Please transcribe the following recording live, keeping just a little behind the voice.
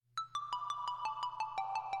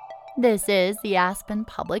This is the Aspen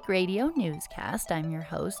Public Radio newscast. I'm your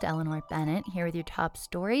host, Eleanor Bennett, here with your top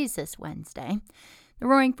stories this Wednesday. The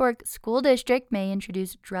Roaring Fork School District may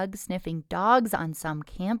introduce drug-sniffing dogs on some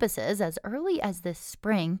campuses as early as this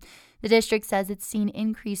spring. The district says it's seen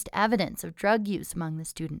increased evidence of drug use among the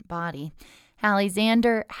student body. Hallie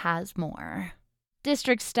Zander has more.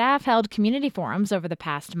 District staff held community forums over the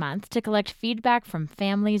past month to collect feedback from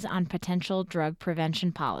families on potential drug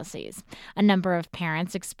prevention policies. A number of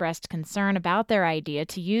parents expressed concern about their idea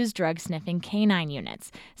to use drug-sniffing canine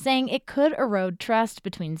units, saying it could erode trust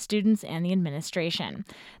between students and the administration.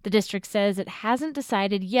 The district says it hasn't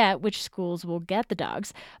decided yet which schools will get the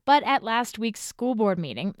dogs, but at last week's school board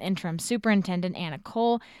meeting, interim superintendent Anna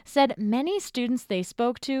Cole said many students they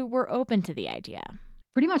spoke to were open to the idea.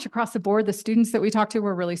 Pretty much across the board, the students that we talked to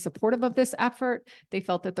were really supportive of this effort. They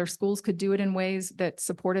felt that their schools could do it in ways that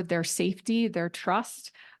supported their safety, their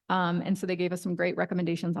trust. And so they gave us some great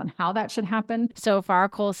recommendations on how that should happen. So far,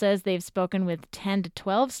 Cole says they've spoken with 10 to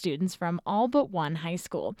 12 students from all but one high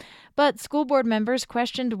school. But school board members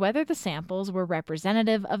questioned whether the samples were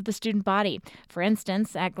representative of the student body. For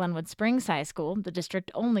instance, at Glenwood Springs High School, the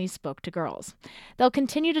district only spoke to girls. They'll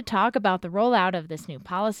continue to talk about the rollout of this new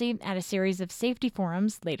policy at a series of safety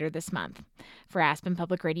forums later this month. For Aspen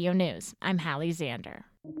Public Radio News, I'm Hallie Zander.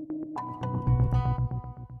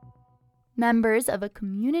 Members of a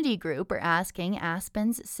community group are asking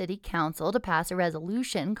Aspen's city council to pass a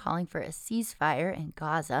resolution calling for a ceasefire in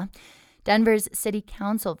Gaza. Denver's city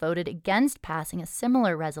council voted against passing a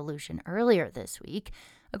similar resolution earlier this week.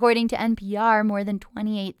 According to NPR, more than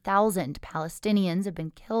 28,000 Palestinians have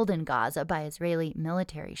been killed in Gaza by Israeli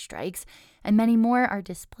military strikes, and many more are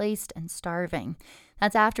displaced and starving.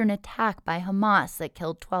 That's after an attack by Hamas that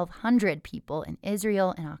killed 1,200 people in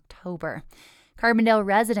Israel in October. Carbondale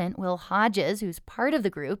resident Will Hodges, who's part of the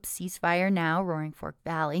group Ceasefire Now Roaring Fork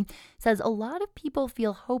Valley, says a lot of people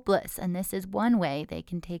feel hopeless, and this is one way they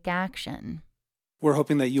can take action. We're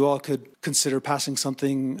hoping that you all could consider passing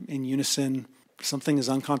something in unison, something as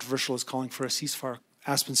uncontroversial as calling for a ceasefire.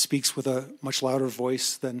 Aspen speaks with a much louder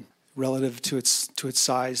voice than relative to its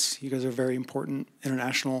size. You guys are a very important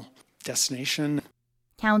international destination.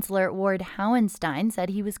 Councillor Ward Howenstein said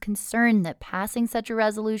he was concerned that passing such a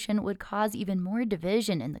resolution would cause even more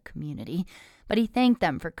division in the community, but he thanked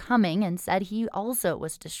them for coming and said he also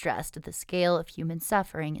was distressed at the scale of human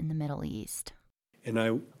suffering in the Middle East. And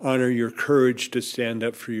I honor your courage to stand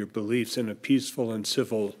up for your beliefs in a peaceful and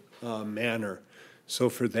civil manner. So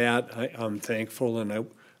for that, I'm thankful, and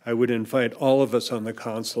I would invite all of us on the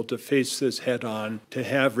council to face this head on, to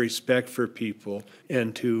have respect for people,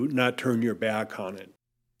 and to not turn your back on it.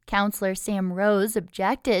 Councillor Sam Rose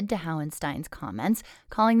objected to Howenstein's comments,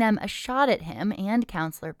 calling them a shot at him and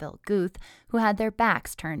Councillor Bill Guth, who had their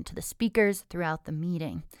backs turned to the speakers throughout the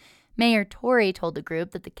meeting. Mayor Tory told the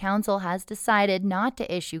group that the council has decided not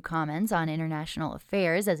to issue comments on international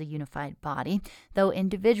affairs as a unified body, though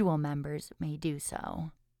individual members may do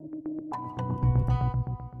so.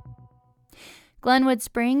 Glenwood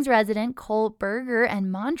Springs resident Cole Berger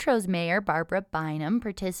and Montrose Mayor Barbara Bynum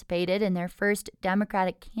participated in their first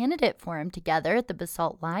Democratic candidate forum together at the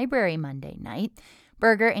Basalt Library Monday night.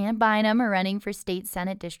 Berger and Bynum are running for State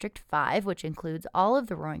Senate District 5, which includes all of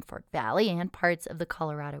the Roaring Fork Valley and parts of the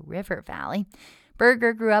Colorado River Valley.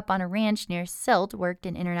 Berger grew up on a ranch near Silt, worked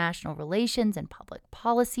in international relations and public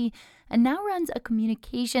policy, and now runs a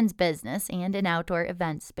communications business and an outdoor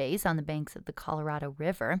event space on the banks of the Colorado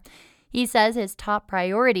River. He says his top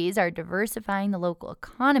priorities are diversifying the local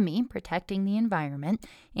economy, protecting the environment,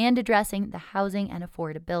 and addressing the housing and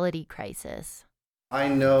affordability crisis. I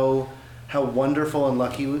know how wonderful and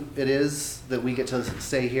lucky it is that we get to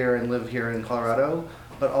stay here and live here in Colorado,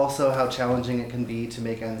 but also how challenging it can be to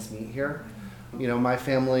make ends meet here. You know, my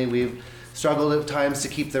family, we've struggled at times to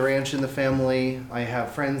keep the ranch in the family. I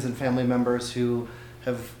have friends and family members who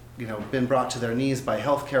have, been brought to their knees by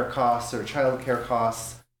healthcare costs or childcare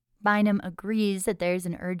costs. Bynum agrees that there's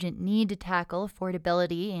an urgent need to tackle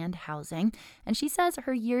affordability and housing, and she says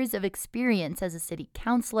her years of experience as a city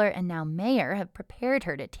councilor and now mayor have prepared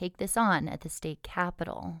her to take this on at the state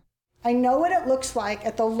capitol. I know what it looks like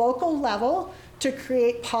at the local level to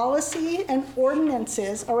create policy and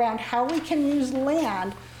ordinances around how we can use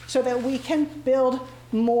land so that we can build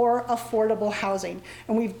more affordable housing.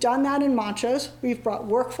 And we've done that in Montrose. We've brought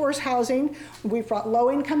workforce housing, we've brought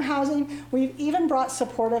low-income housing, we've even brought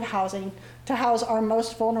supportive housing to house our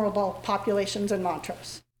most vulnerable populations in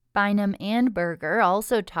Montrose. Bynum and Berger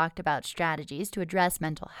also talked about strategies to address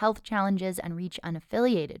mental health challenges and reach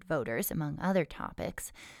unaffiliated voters, among other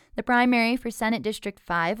topics. The primary for Senate District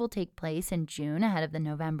 5 will take place in June ahead of the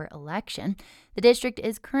November election. The district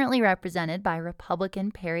is currently represented by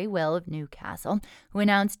Republican Perry Will of Newcastle, who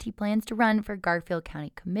announced he plans to run for Garfield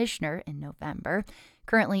County Commissioner in November.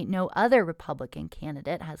 Currently, no other Republican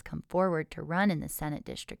candidate has come forward to run in the Senate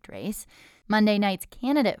district race. Monday night's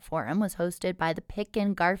candidate forum was hosted by the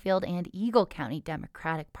Pitkin, Garfield, and Eagle County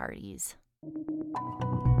Democratic parties.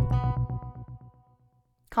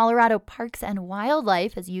 Colorado Parks and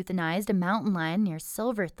Wildlife has euthanized a mountain lion near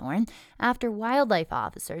Silverthorne after wildlife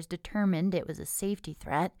officers determined it was a safety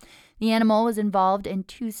threat. The animal was involved in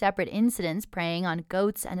 2 separate incidents preying on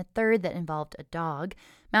goats and a third that involved a dog.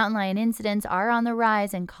 Mountain lion incidents are on the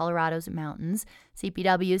rise in Colorado's mountains.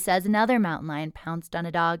 CPW says another mountain lion pounced on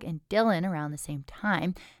a dog in Dillon around the same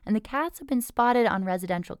time, and the cats have been spotted on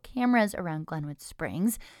residential cameras around Glenwood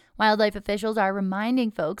Springs. Wildlife officials are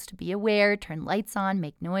reminding folks to be aware, turn lights on,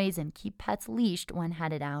 make noise, and keep pets leashed when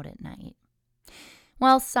headed out at night.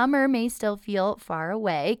 While summer may still feel far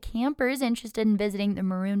away, campers interested in visiting the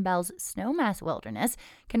Maroon Bells Snowmass Wilderness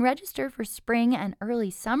can register for spring and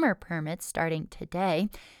early summer permits starting today.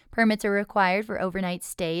 Permits are required for overnight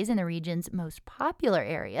stays in the region's most popular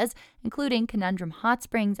areas, including Conundrum Hot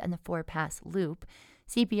Springs and the Four Pass Loop.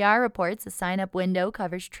 CPR reports the sign-up window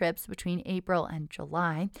covers trips between April and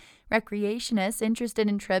July. Recreationists interested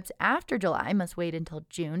in trips after July must wait until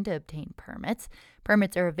June to obtain permits.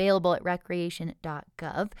 Permits are available at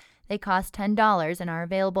recreation.gov. They cost $10 and are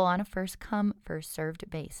available on a first-come, first-served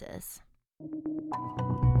basis.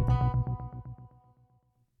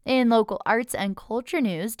 In local arts and culture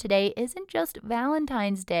news, today isn't just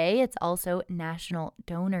Valentine's Day, it's also National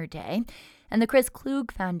Donor Day. And the Chris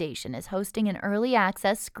Klug Foundation is hosting an early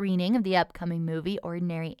access screening of the upcoming movie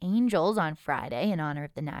Ordinary Angels on Friday in honor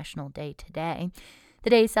of the National Day today. The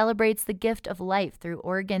day celebrates the gift of life through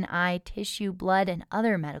organ, eye, tissue, blood, and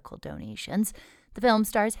other medical donations. The film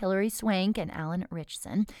stars Hilary Swank and Alan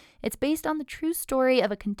Richson. It's based on the true story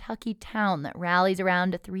of a Kentucky town that rallies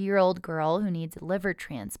around a 3-year-old girl who needs a liver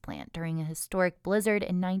transplant during a historic blizzard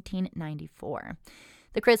in 1994.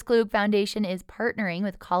 The Chris Klug Foundation is partnering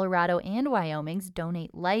with Colorado and Wyoming's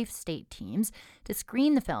Donate Life state teams to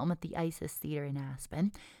screen the film at the ISIS Theater in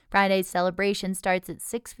Aspen. Friday's celebration starts at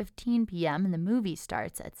 6:15 p.m. and the movie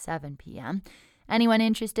starts at 7 p.m. Anyone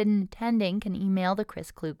interested in attending can email the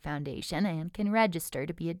Chris Klug Foundation and can register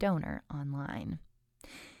to be a donor online.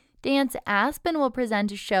 Dance Aspen will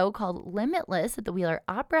present a show called Limitless at the Wheeler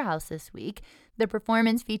Opera House this week. The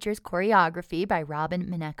performance features choreography by Robin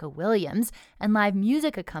Mineka-Williams and live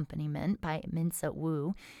music accompaniment by Minsa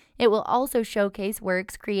Wu. It will also showcase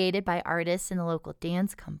works created by artists in the local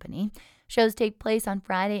dance company. Shows take place on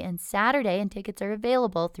Friday and Saturday, and tickets are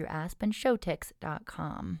available through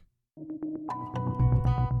aspenshowtix.com.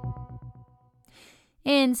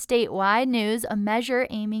 In statewide news, a measure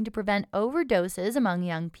aiming to prevent overdoses among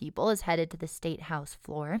young people is headed to the State House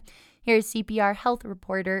floor. Here's CPR health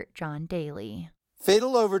reporter John Daly.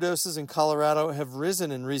 Fatal overdoses in Colorado have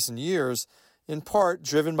risen in recent years, in part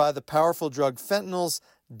driven by the powerful drug fentanyl's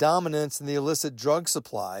dominance in the illicit drug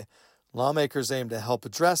supply. Lawmakers aim to help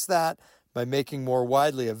address that by making more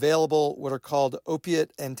widely available what are called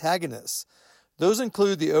opiate antagonists. Those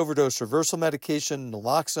include the overdose reversal medication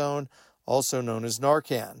naloxone, also known as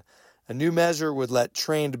Narcan. A new measure would let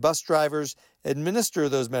trained bus drivers administer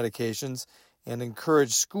those medications and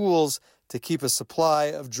encourage schools to keep a supply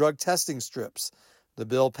of drug testing strips. The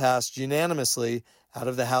bill passed unanimously out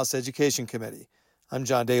of the House Education Committee. I'm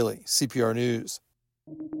John Daly, CPR News.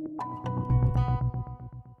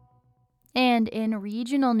 And in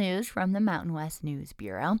regional news from the Mountain West News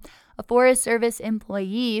Bureau, a Forest Service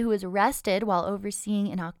employee who was arrested while overseeing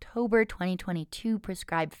an October 2022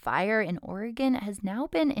 prescribed fire in Oregon has now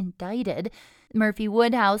been indicted. Murphy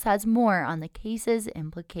Woodhouse has more on the case's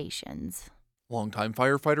implications. Longtime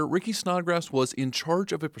firefighter Ricky Snodgrass was in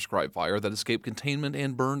charge of a prescribed fire that escaped containment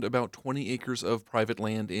and burned about 20 acres of private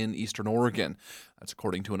land in eastern Oregon. That's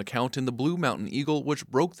according to an account in the Blue Mountain Eagle, which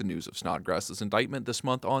broke the news of Snodgrass's indictment this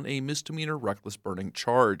month on a misdemeanor reckless burning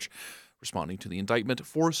charge. Responding to the indictment,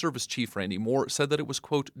 Forest Service Chief Randy Moore said that it was,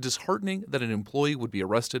 quote, disheartening that an employee would be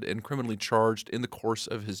arrested and criminally charged in the course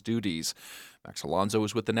of his duties. Max Alonso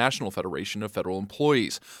is with the National Federation of Federal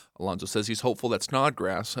Employees. Alonso says he's hopeful that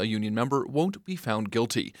Snodgrass, a union member, won't be found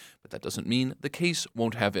guilty, but that doesn't mean the case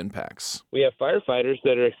won't have impacts. We have firefighters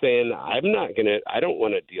that are saying, I don't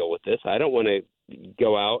want to deal with this. I don't want to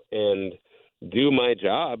go out and do my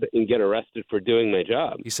job and get arrested for doing my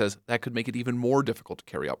job. He says that could make it even more difficult to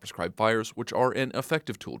carry out prescribed fires, which are an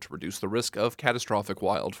effective tool to reduce the risk of catastrophic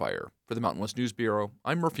wildfire. For the Mountain West News Bureau,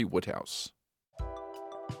 I'm Murphy Woodhouse.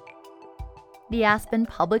 The Aspen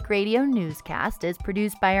Public Radio newscast is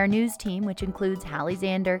produced by our news team, which includes Hallie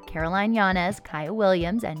Zander, Caroline Yanez, Kaya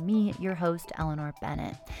Williams, and me, your host, Eleanor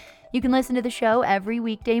Bennett. You can listen to the show every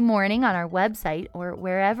weekday morning on our website or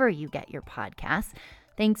wherever you get your podcasts.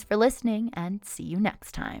 Thanks for listening, and see you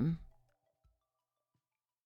next time.